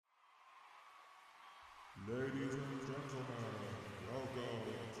Ladies and gentlemen, welcome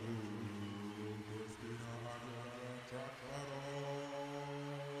to Christina Aguilera Track Battle.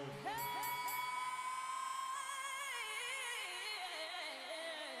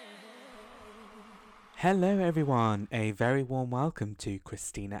 Hello everyone, a very warm welcome to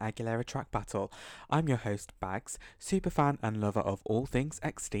Christina Aguilera Track Battle. I'm your host Bags, superfan and lover of all things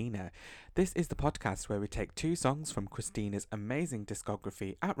Xtina. This is the podcast where we take two songs from Christina's amazing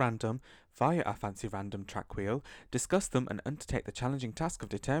discography at random via our fancy random track wheel, discuss them and undertake the challenging task of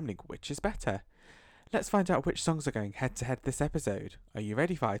determining which is better. Let's find out which songs are going head to head this episode. Are you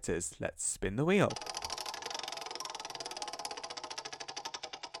ready, fighters? Let's spin the wheel.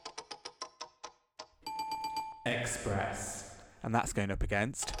 Express. And that's going up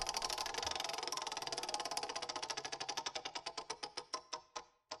against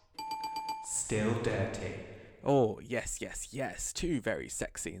Still Dirty. Oh, yes. Two very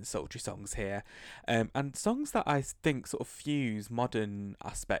sexy and sultry songs here. And songs that I think sort of fuse modern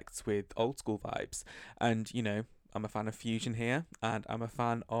aspects with old school vibes. And, I'm a fan of fusion here, and I'm a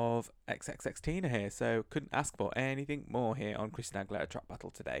fan of XXX here, so couldn't ask for anything more here on Christina Aguilera Track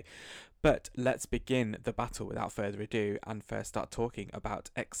Battle today. But let's begin the battle without further ado and first start talking about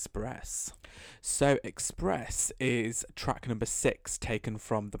Express. So Express is track number 6 taken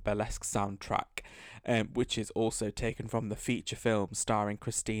from the Burlesque soundtrack, which is also taken from the feature film starring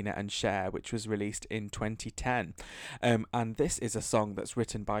Christina and Cher, which was released in 2010. And this is a song that's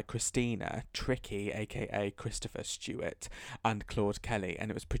written by Christina, Tricky, aka Christopher Stewart, and Claude Kelly, and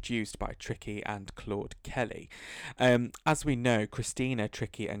it was produced by Tricky and Claude Kelly. As we know, Christina,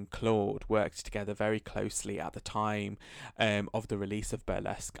 Tricky, and Claude worked together very closely at the time of the release of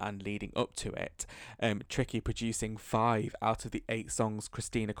Burlesque and leading up to it. Tricky producing 5 out of the 8 songs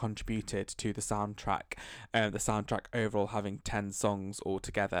Christina contributed to the soundtrack. The soundtrack overall having 10 songs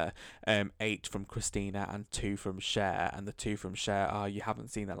altogether, 8 from Christina and 2 from Cher, and the 2 from Cher are You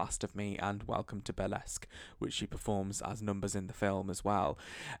Haven't Seen the Last of Me and Welcome to Burlesque, which she performs as numbers in the film as well.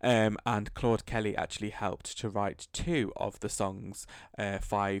 And Claude Kelly actually helped to write 2 of the songs,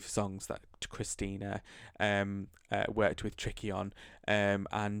 5 songs that Christina worked with Tricky on,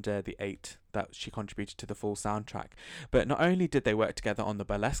 and the 8 that she contributed to the full soundtrack. But not only did they work together on the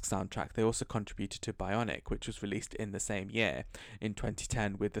Burlesque soundtrack, they also contributed to Bionic, which was released in the same year, in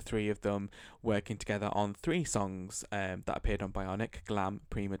 2010, with the 3 of them working together on 3 songs that appeared on Bionic: Glam,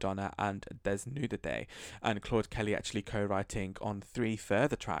 Prima Donna, and Des Nude, and Claude Kelly actually co-writing on 3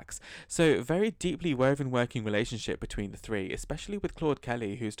 further tracks. So very deeply woven working relationship between the 3, especially with Claude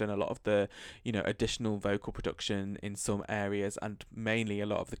Kelly, who's done a lot of the additional vocal production in some areas and mainly a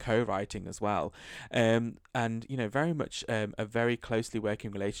lot of the co-writing as well. And very much a very closely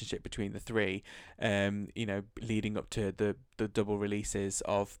working relationship between the 3, leading up to the double releases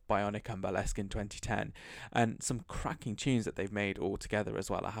of Bionic and Burlesque in 2010, and some cracking tunes that they've made all together as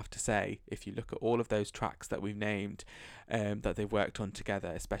well, I have to say. If you look at all of those tracks that we've named that they've worked on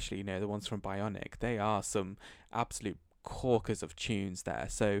together, especially the ones from Bionic, they are some absolute corkers of tunes there.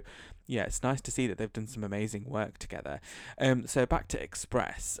 So yeah, it's nice to see that they've done some amazing work together. So back to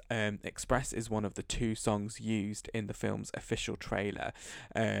Express. Express is one of the 2 songs used in the film's official trailer.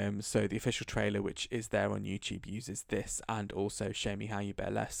 So the official trailer, which is there on YouTube, uses this and also Show Me How You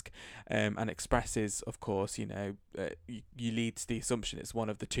Burlesque. And Express is, of course, you lead to the assumption it's one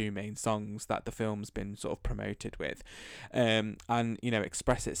of the 2 main songs that the film's been sort of promoted with. And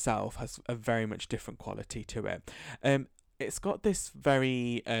Express itself has a very much different quality to it. It's got this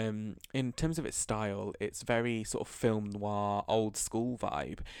very, in terms of its style, it's very sort of film noir, old school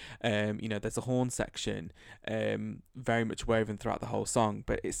vibe. There's a horn section, very much woven throughout the whole song,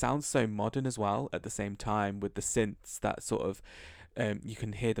 but it sounds so modern as well at the same time, with the synths that sort of, you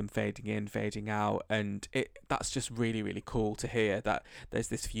can hear them fading in, fading out, and that's just really, really cool to hear that there's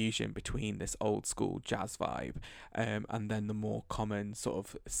this fusion between this old school jazz vibe, and then the more common sort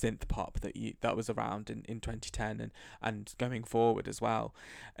of synth pop that was around in 2010 and going forward as well.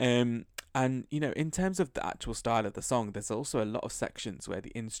 And in terms of the actual style of the song, there's also a lot of sections where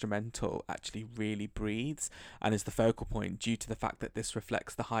the instrumental actually really breathes and is the focal point, due to the fact that this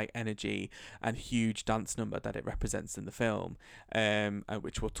reflects the high energy and huge dance number that it represents in the film,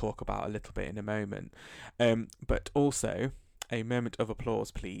 which we'll talk about a little bit in a moment. But also, a moment of applause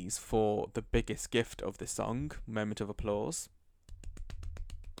please for the biggest gift of this song. Moment of applause.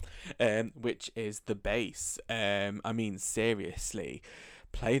 Which is the bass. I mean, seriously,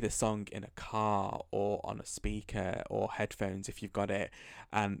 play the song in a car or on a speaker or headphones if you've got it,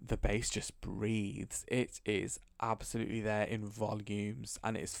 and the bass just breathes. It is absolutely there in volumes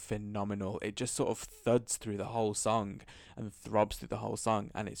and it's phenomenal. It just sort of thuds through the whole song and throbs through the whole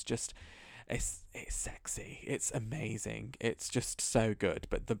song, and it's just it's sexy. It's amazing. It's just so good.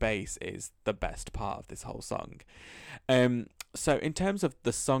 But the bass is the best part of this whole song. So in terms of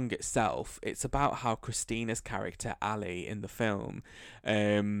the song itself, it's about how Christina's character Ali in the film,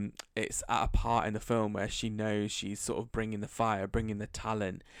 it's at a part in the film where she knows she's sort of bringing the fire, bringing the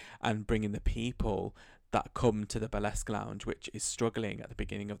talent, and bringing the people that come to the Burlesque Lounge, which is struggling at the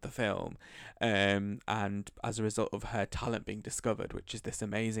beginning of the film, and as a result of her talent being discovered, which is this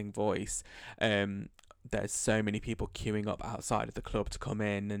amazing voice, there's so many people queuing up outside of the club to come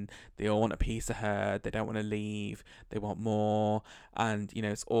in, and they all want a piece of her. They don't want to leave. They want more, and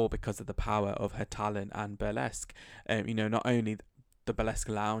it's all because of the power of her talent and burlesque. Not only the Burlesque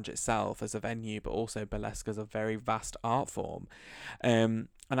Lounge itself as a venue, but also burlesque as a very vast art form. And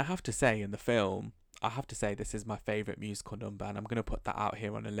I have to say, in the film, this is my favourite musical number, and I'm going to put that out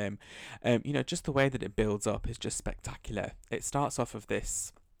here on a limb. Just the way that it builds up is just spectacular. It starts off of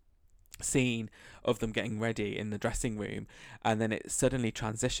this scene of them getting ready in the dressing room, and then it suddenly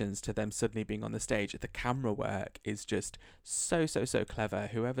transitions to them suddenly being on the stage. The camera work is just so clever.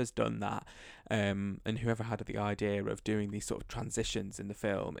 Whoever's done that, and whoever had the idea of doing these sort of transitions in the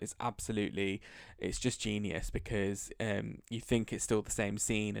film is it's just genius, because you think it's still the same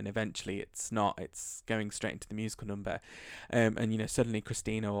scene, and eventually it's not. It's going straight into the musical number, and suddenly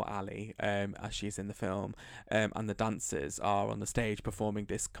Christina, or Ali, as she's in the film, and the dancers are on the stage performing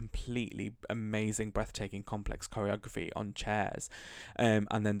this completely amazing, breathtaking, complex choreography on chairs,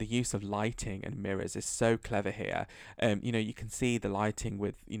 and then the use of lighting and mirrors is so clever here. You can see the lighting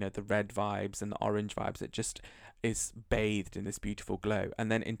with the red vibes and the orange vibes. It just is bathed in this beautiful glow.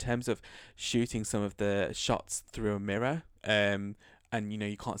 And then in terms of shooting some of the shots through a mirror, and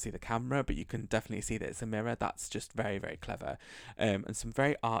you can't see the camera, but you can definitely see that it's a mirror. That's just very, very clever, and some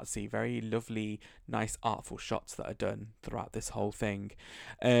very artsy, very lovely, nice, artful shots that are done throughout this whole thing.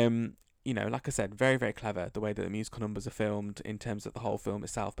 Like I said, very, very clever the way that the musical numbers are filmed in terms of the whole film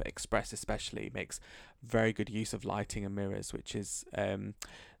itself, but Express especially makes very good use of lighting and mirrors, which is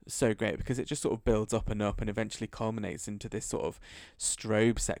so great, because it just sort of builds up and eventually culminates into this sort of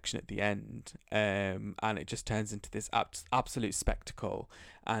strobe section at the end, and it just turns into this absolute spectacle,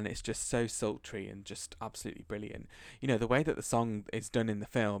 and it's just so sultry and just absolutely brilliant. The way that the song is done in the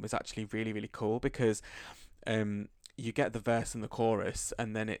film is actually really, really cool, because you get the verse and the chorus,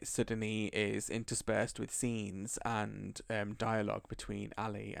 and then it suddenly is interspersed with scenes and dialogue between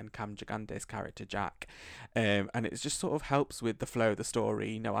Ali and Cam Gigante's character Jack, and it just sort of helps with the flow of the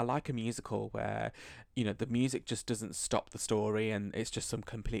story. I like a musical where the music just doesn't stop the story and it's just some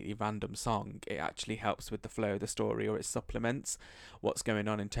completely random song. It actually helps with the flow of the story, or it supplements what's going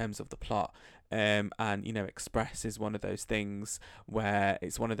on in terms of the plot. And Express is one of those things where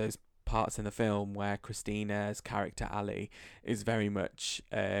it's one of those parts in the film where Christina's character Ali is very much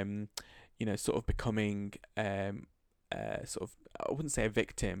sort of becoming sort of, I wouldn't say a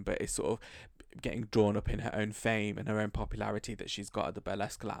victim, but it's sort of getting drawn up in her own fame and her own popularity that she's got at the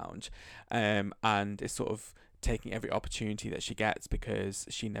Burlesque Lounge, and is sort of taking every opportunity that she gets, because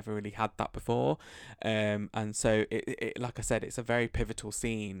she never really had that before, and so it like I said, it's a very pivotal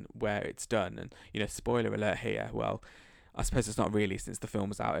scene where it's done. And spoiler alert here, well, I suppose it's not really, since the film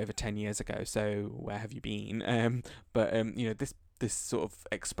was out over 10 years ago, so where have you been? But this sort of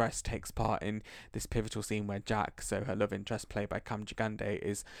Express takes part in this pivotal scene where Jack, so her love interest played by Cam Gigante,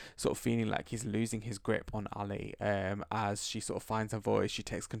 is sort of feeling like he's losing his grip on Ali, as she sort of finds her voice. She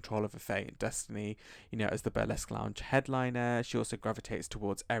takes control of her fate and destiny, as the Burlesque Lounge headliner. She also gravitates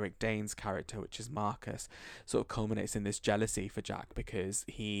towards Eric Dane's character, which is Marcus. Sort of culminates in this jealousy for Jack, because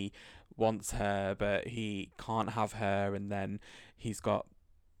he wants her but he can't have her, and then he's got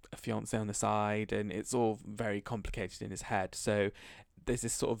a fiance on the side, and it's all very complicated in his head. So there's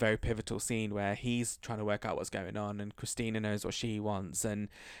this sort of very pivotal scene where he's trying to work out what's going on, and Christina knows what she wants, and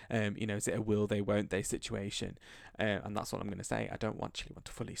is it a will they won't they situation, and that's all I'm going to say. I don't actually want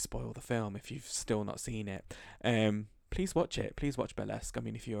to fully spoil the film if you've still not seen it. Please watch it. Please watch Burlesque. I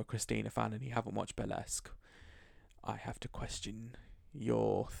mean, if you're a Christina fan and you haven't watched Burlesque, I have to question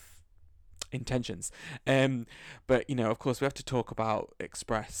your intentions. But of course, we have to talk about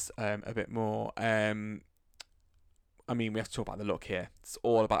Express a bit more. We have to talk about the look here. It's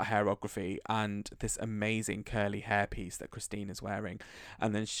all about hairography and this amazing curly hairpiece that Christina's wearing.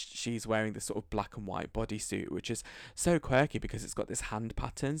 And then she's wearing this sort of black and white bodysuit, which is so quirky because it's got this hand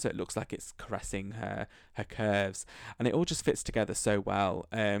pattern, so it looks like it's caressing her curves. And it all just fits together so well.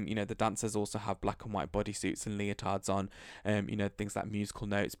 The dancers also have black and white bodysuits and leotards on, things like musical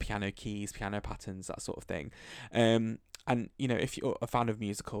notes, piano keys, piano patterns, that sort of thing. And if you're a fan of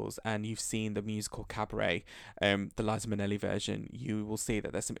musicals and you've seen the musical Cabaret, the Liza Minnelli version, you will see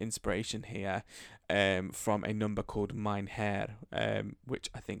that there's some inspiration here from a number called Mein Herr, which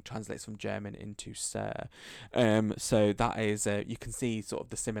I think translates from German into Sir. So that is, you can see sort of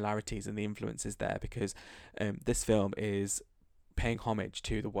the similarities and the influences there, because this film is paying homage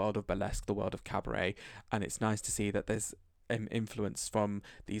to the world of burlesque, the world of cabaret, and it's nice to see that there's influence from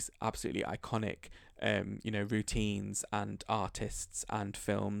these absolutely iconic routines and artists and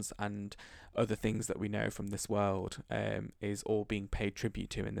films and other things that we know from this world is all being paid tribute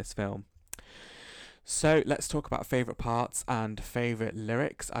to in this film. So let's talk about favourite parts and favourite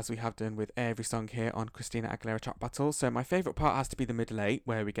lyrics, as we have done with every song here on Christina Aguilera Track Battle. So my favourite part has to be the middle eight,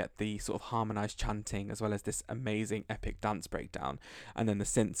 where we get the sort of harmonised chanting as well as this amazing epic dance breakdown, and then the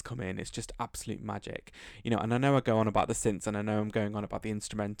synths come in. It's just absolute magic, and I know I go on about the synths and I know I'm going on about the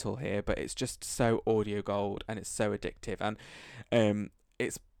instrumental here, but it's just so audio gold and it's so addictive, and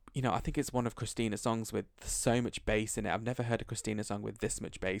it's I think it's one of Christina's songs with so much bass in it. I've never heard a Christina song with this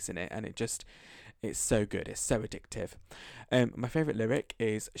much bass in it, and it's so good. It's so addictive. My favourite lyric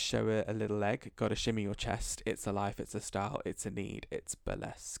is "Show her a little leg, gotta shimmy your chest. It's a life, it's a style, it's a need, it's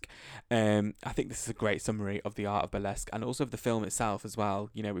burlesque." I think this is a great summary of the art of burlesque and also of the film itself as well.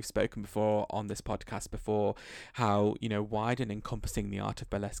 We've spoken before on this podcast before how wide and encompassing the art of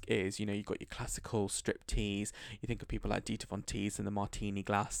burlesque is. You've got your classical strip tease. You think of people like Dita Von Teese and the Martini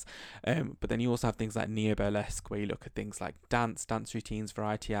Glass. But then you also have things like neo-burlesque, where you look at things like dance routines,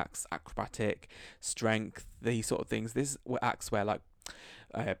 variety acts, acrobatic, strength, these sort of things. These were acts where like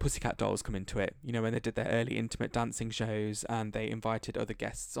Pussycat Dolls come into it, when they did their early intimate dancing shows and they invited other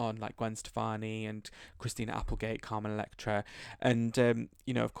guests on like Gwen Stefani and Christina Applegate, Carmen Electra, and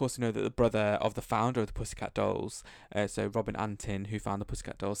of course that the brother of the founder of the Pussycat Dolls, so Robin Antin, who founded the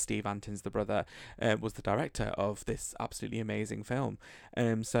Pussycat Dolls, Steve Antin's the brother, was the director of this absolutely amazing film.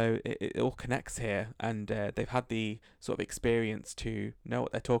 So it all connects here, and they've had the sort of experience to know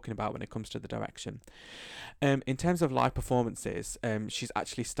what they're talking about when it comes to the direction. In terms of live performances, she's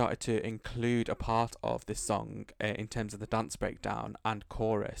actually started to include a part of this song in terms of the dance breakdown and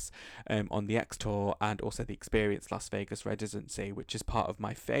chorus on the X Tour and also the Experience Las Vegas Residency, which is part of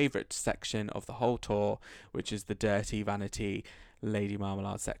my favourite section of the whole tour, which is the Dirty Vanity Lady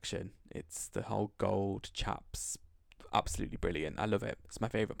Marmalade section. It's the whole gold chaps. Absolutely brilliant. I love it. It's my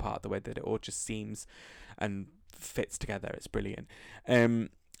favourite part, the way that it all just seems and fits together. It's brilliant.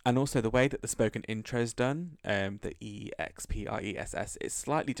 And also the way that the spoken intro is done, the EXPRESS, is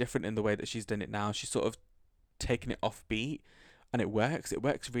slightly different in the way that she's done it now. She's sort of taken it off beat, and it works. It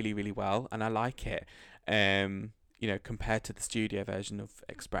works really, really well, and I like it. Compared to the studio version of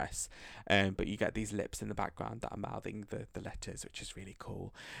Express, but you get these lips in the background that are mouthing the letters, which is really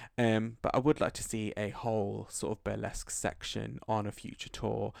cool. But I would like to see a whole sort of burlesque section on a future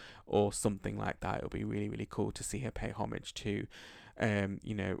tour or something like that. It would be really, really cool to see her pay homage to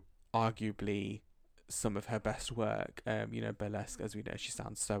arguably some of her best work. Burlesque, as we know, she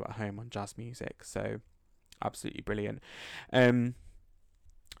sounds so at home on jazz music, so absolutely brilliant.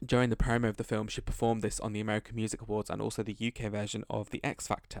 During the promo of the film, she performed this on the American Music Awards and also the UK version of the X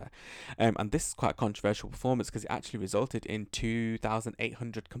Factor. And this is quite a controversial performance because it actually resulted in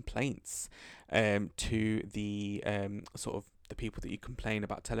 2,800 complaints to the sort of the people that you complain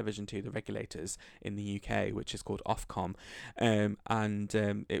about television to, the regulators in the UK, which is called Ofcom, and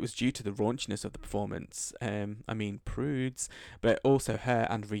it was due to the raunchiness of the performance. Prudes, but also her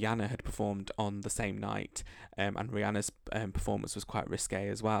and Rihanna had performed on the same night, and Rihanna's performance was quite risque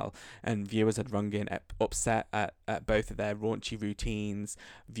as well, and viewers had rung in upset at both of their raunchy routines,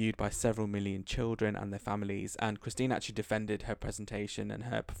 viewed by several million children and their families, and Christine actually defended her presentation and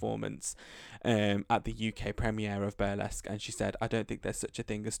her performance at the UK premiere of Burlesque, and she said, "I don't think there's such a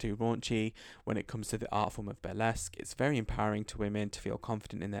thing as too raunchy when it comes to the art form of burlesque. It's very empowering to women to feel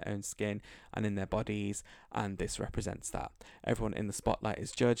confident in their own skin and in their bodies, and this represents that. Everyone in the spotlight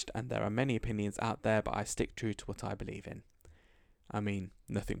is judged, and there are many opinions out there, but I stick true to what I believe in."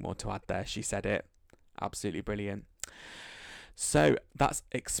 Nothing more to add there. She said it. Absolutely brilliant. So that's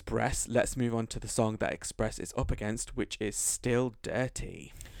Express. Let's move on to the song that Express is up against, which is Still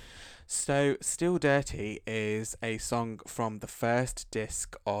Dirty. So, Still Dirty is a song from the first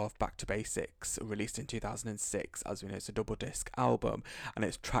disc of Back to Basics, released in 2006. As we know, it's a double disc album, and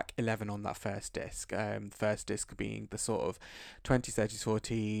it's track 11 on that first disc. First disc being the sort of 20s, 30s,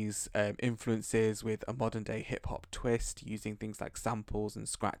 40s influences with a modern day hip hop twist, using things like samples and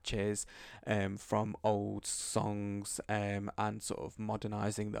scratches from old songs and sort of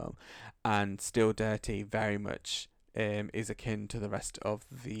modernizing them. And Still Dirty very much is akin to the rest of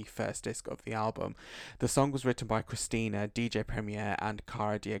the first disc of the album. The song was written by Christina, DJ Premier, and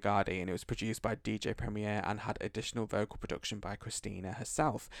Cara Diagadi, and it was produced by DJ Premier and had additional vocal production by Christina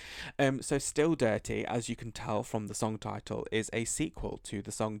herself. So Still Dirty, as you can tell from the song title, is a sequel to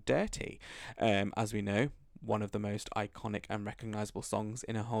the song Dirty. As we know, one of the most iconic and recognizable songs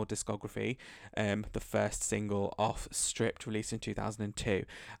in her whole discography, the first single off Stripped, released in 2002,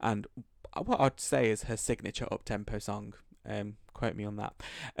 and what I'd say is her signature up-tempo song. Quote me on that.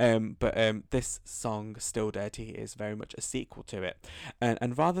 But this song, Still Dirty, is very much a sequel to it,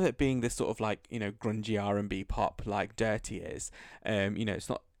 and rather than it being this sort of like, you know, grungy R&B pop like Dirty is, you know, it's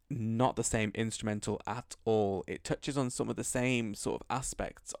not the same instrumental at all. It touches on some of the same sort of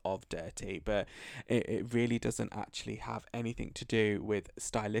aspects of Dirty, but it really doesn't actually have anything to do with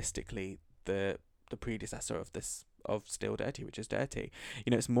stylistically the predecessor of this, of Still Dirty, which is Dirty.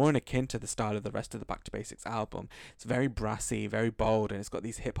 You know, it's more akin to the style of the rest of the Back to Basics album. It's very brassy, very bold, and it's got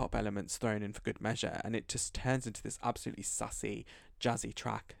these hip hop elements thrown in for good measure, and it just turns into this absolutely sassy, jazzy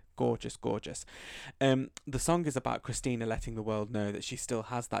track. Gorgeous. The song is about Christina letting the world know that she still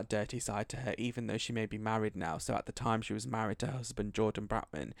has that dirty side to her, even though she may be married now. So at the time, she was married to her husband Jordan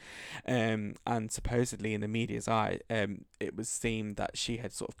Bratman, and supposedly in the media's eye, it was seen that she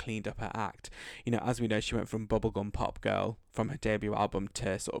had sort of cleaned up her act. You know, as we know, she went from bubblegum pop girl from her debut album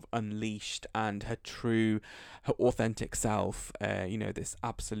to sort of Unleashed and her authentic self. You know, this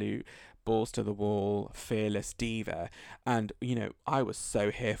absolute balls to the wall, fearless diva. And, you know, I was so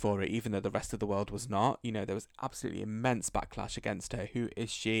here for it, even though the rest of the world was not. You know, there was absolutely immense backlash against her. Who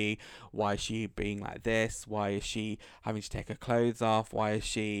is she? Why is she being like this? Why is she having to take her clothes off? Why is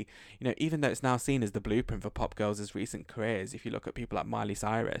she, you know, even though it's now seen as the blueprint for pop girls' recent careers, if you look at people like Miley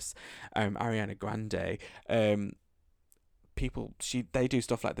Cyrus, Ariana Grande, they do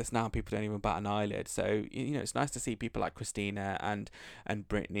stuff like this now, people don't even bat an eyelid. So, you know, it's nice to see people like Christina and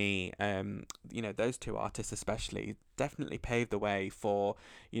Britney, you know, those two artists especially definitely paved the way for,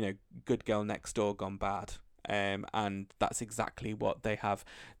 you know, Good Girl Next Door gone bad. And that's exactly what they have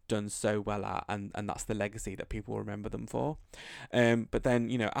done so well at, and that's the legacy that people remember them for. But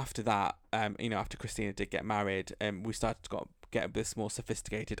then, you know, after that, you know, after Christina did get married, we started to get this more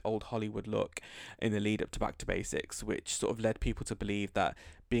sophisticated old Hollywood look in the lead up to Back to Basics, which sort of led people to believe that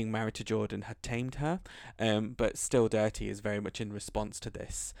being married to Jordan had tamed her. But Still Dirty is very much in response to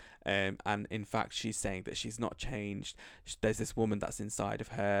this. And in fact, she's saying that she's not changed. There's this woman that's inside of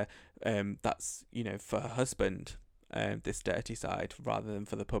her, that's, you know, for her husband. This dirty side rather than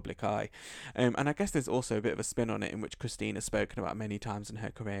for the public eye. And I guess there's also a bit of a spin on it, in which Christine has spoken about many times in her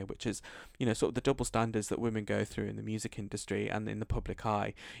career, which is, you know, sort of the double standards that women go through in the music industry and in the public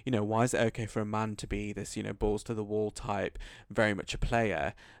eye. You know, why is it okay for a man to be this, you know, balls to the wall type, very much a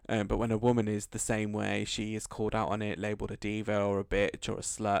player, but when a woman is the same way, she is called out on it, labelled a diva or a bitch or a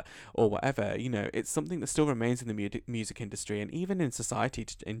slut or whatever. You know, it's something that still remains in the music industry and even in society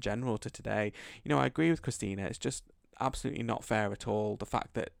in general to today. You know, I agree with Christina. It's just absolutely not fair at all, the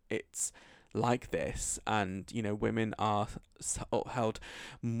fact that it's like this, and, you know, women are held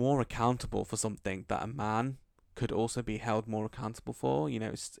more accountable for something that a man could also be held more accountable for. You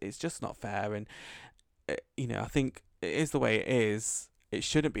know, it's just not fair. And you know, I think it is the way it is. It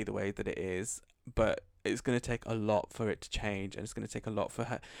shouldn't be the way that it is, but it's going to take a lot for it to change, and it's going to take a lot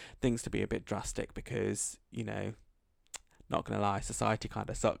for things to be a bit drastic, because, you know, not going to lie, society kind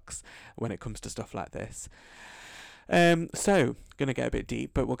of sucks when it comes to stuff like this. So, gonna get a bit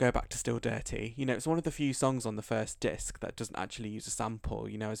deep, but we'll go back to Still Dirty. You know, it's one of the few songs on the first disc that doesn't actually use a sample.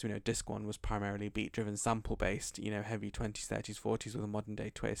 You know, as we know, disc 1 was primarily beat-driven, sample-based, you know, heavy 20s, 30s, 40s with a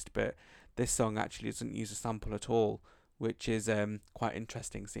modern-day twist, but this song actually doesn't use a sample at all, which is quite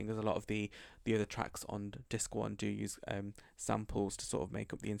interesting, seeing as a lot of the other tracks on disc 1 do use samples to sort of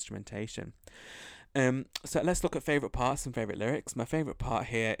make up the instrumentation. So let's look at favourite parts and favourite lyrics. My favourite part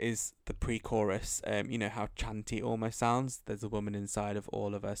here is the pre-chorus. You know how chanty it almost sounds. There's a woman inside of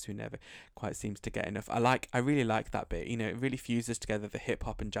all of us who never quite seems to get enough. I really like that bit. You know, it really fuses together the hip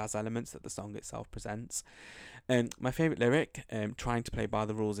hop and jazz elements that the song itself presents. My favourite lyric, trying to play by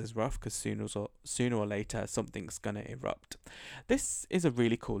the rules is rough, because sooner or later something's gonna erupt. This is a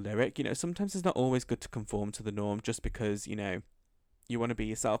really cool lyric. You know, sometimes it's not always good to conform to the norm, just because, you know, you want to be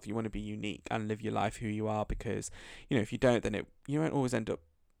yourself, you want to be unique and live your life who you are, because, you know, if you don't, then you won't always end up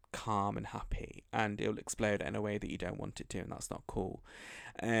calm and happy, and it'll explode in a way that you don't want it to, and that's not cool.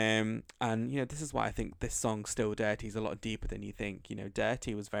 And, you know, this is why I think this song Still Dirty is a lot deeper than you think. You know,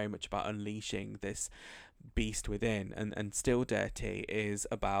 Dirty was very much about unleashing this beast within, and Still Dirty is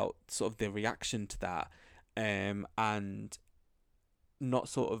about sort of the reaction to that, and not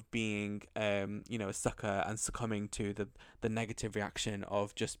sort of being a sucker and succumbing to the negative reaction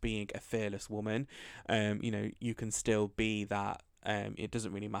of just being a fearless woman. You can still be that. It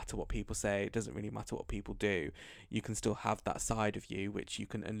doesn't really matter what people say, it doesn't really matter what people do. You can still have that side of you which you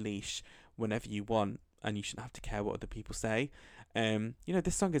can unleash whenever you want, and you shouldn't have to care what other people say.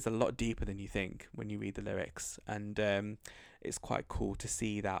 This song is a lot deeper than you think when you read the lyrics, and it's quite cool to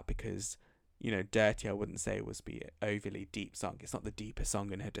see that, because Dirty, I wouldn't say was be an overly deep song. It's not the deepest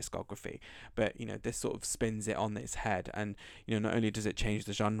song in her discography, but this sort of spins it on its head, and not only does it change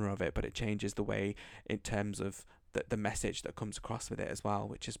the genre of it, but it changes the way in terms of the message that comes across with it as well,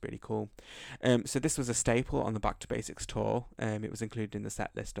 which is really cool. So this was a staple on the Back to Basics tour. It was included in the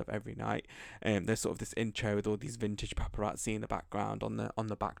set list of Every Night. There's sort of this intro with all these vintage paparazzi in the background on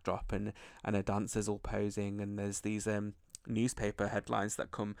the backdrop, and her dancers all posing, and there's these newspaper headlines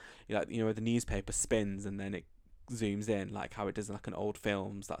that come, where the newspaper spins and then it zooms in, like how it does in like an old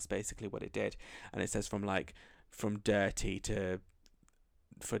films. That's basically what it did, and it says from dirty to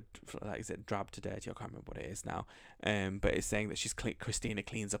for like, is it drab to dirty? I can't remember what it is now. But it's saying that Christina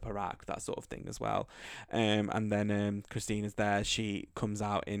cleans up her act, that sort of thing as well. And then Christina's there. She comes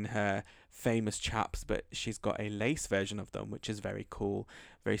out in her famous chaps, but she's got a lace version of them, which is very cool,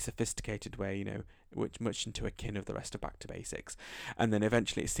 very sophisticated way, which much into akin of the rest of Back to Basics. And then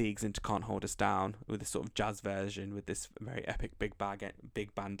eventually it segues into Can't Hold Us Down with this sort of jazz version with this very epic big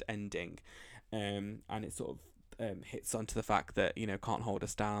band ending. And it sort of hits onto the fact that Can't Hold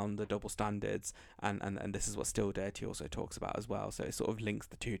Us Down, the double standards, and this is what Still Dirty also talks about as well. So it sort of links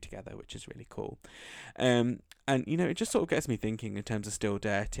the two together, which is really cool. And it just sort of gets me thinking in terms of Still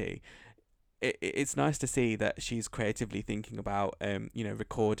Dirty. It's nice to see that she's creatively thinking about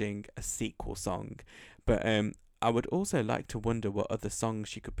recording a sequel song, but I would also like to wonder what other songs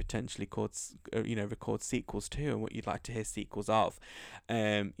she could potentially record sequels to, and what you'd like to hear sequels of.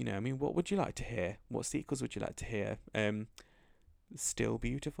 What would you like to hear? What sequels would you like to hear? Still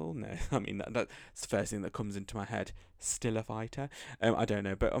Beautiful? No, that's the first thing that comes into my head. Still a Fighter? I don't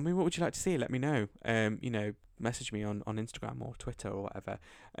know, but what would you like to see? Let me know. Message me on Instagram or Twitter or whatever.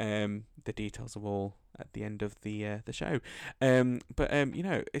 The details are all at the end of the show.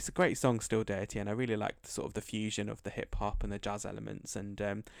 It's a great song, Still Dirty, and I really like the fusion of the hip hop and the jazz elements,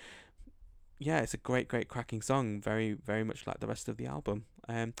 and it's a great cracking song, very very much like the rest of the album.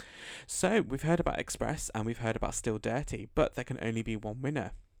 So we've heard about Express and we've heard about Still Dirty, but there can only be one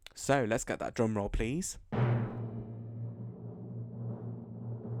winner. So let's get that drum roll, please.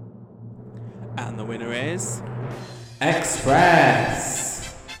 And the winner is Express.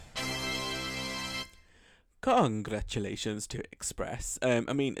 Congratulations to Express.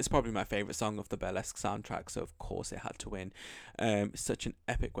 It's probably my favourite song of the Burlesque soundtrack, so of course it had to win. Such an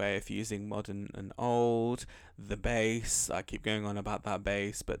epic way of fusing modern and old. The bass, I keep going on about that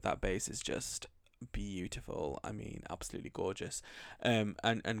bass, but that bass is just beautiful. Absolutely gorgeous.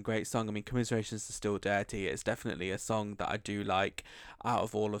 And great song. Commiserations to Still Dirty is definitely a song that I do like out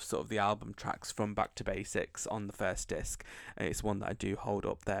of all of sort of the album tracks from Back to Basics on the first disc. It's one that I do hold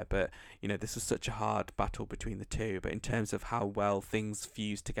up there, but this was such a hard battle between the two, but in terms of how well things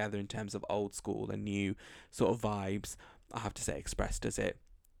fuse together in terms of old school and new sort of vibes, I have to say Express does it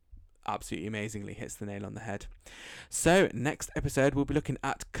absolutely amazingly, hits the nail on the head. So next episode we'll be looking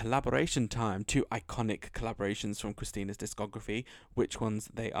at collaboration time, 2 iconic collaborations from Christina's discography. Which ones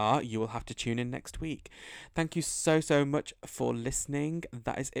they are, you will have to tune in next week. Thank you so much for listening.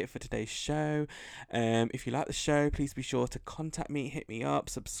 That is it for today's show. If you like the show, please be sure to contact me, hit me up,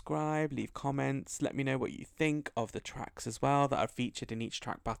 subscribe, leave comments, let me know what you think of the tracks as well that are featured in each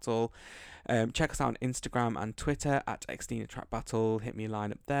track battle. Check us out on Instagram and Twitter at Xtina Track Battle. Hit me a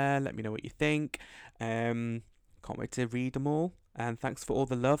line up there, let me know what you think. Can't wait to read them all, and thanks for all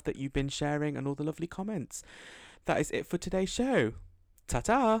the love that you've been sharing and all the lovely comments. That is it for today's show.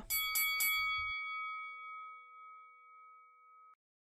 Ta-ta!